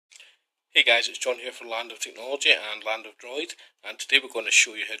Hey guys, it's John here for Land of Technology and Land of Droid, and today we're going to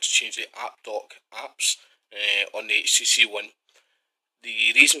show you how to change the Appdock apps on the HTC One.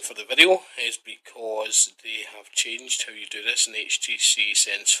 The reason for the video is because they have changed how you do this in the HTC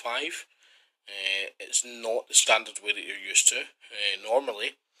Sense 5. It's not the standard way that you're used to.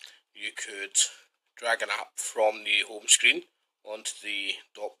 Normally, you could drag an app from the home screen onto the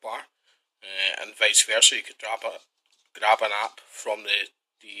dock bar, and vice versa. You could grab an app from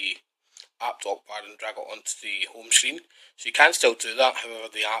the app dock bar and drag it onto the home screen. So you can still do that, however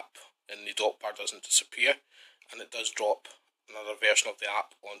the app in the dock bar doesn't disappear, and it does drop another version of the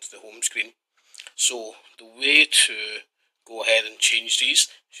app onto the home screen. So the way to go ahead and change these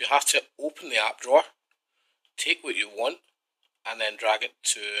is you have to open the app drawer, take what you want, and then drag it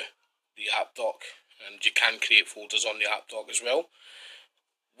to the app dock, and you can create folders on the app dock as well.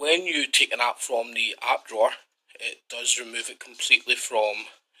 When you take an app from the app drawer, it does remove it completely from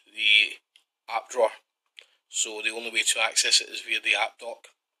the app drawer, so the only way to access it is via the app dock,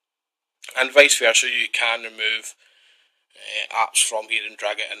 and vice versa. You can remove apps from here and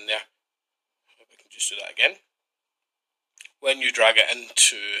drag it in there. We can just do that again. When you drag it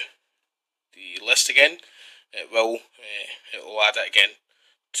into the list again, it will add it again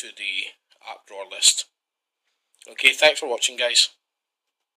to the app drawer list. Okay, thanks for watching guys.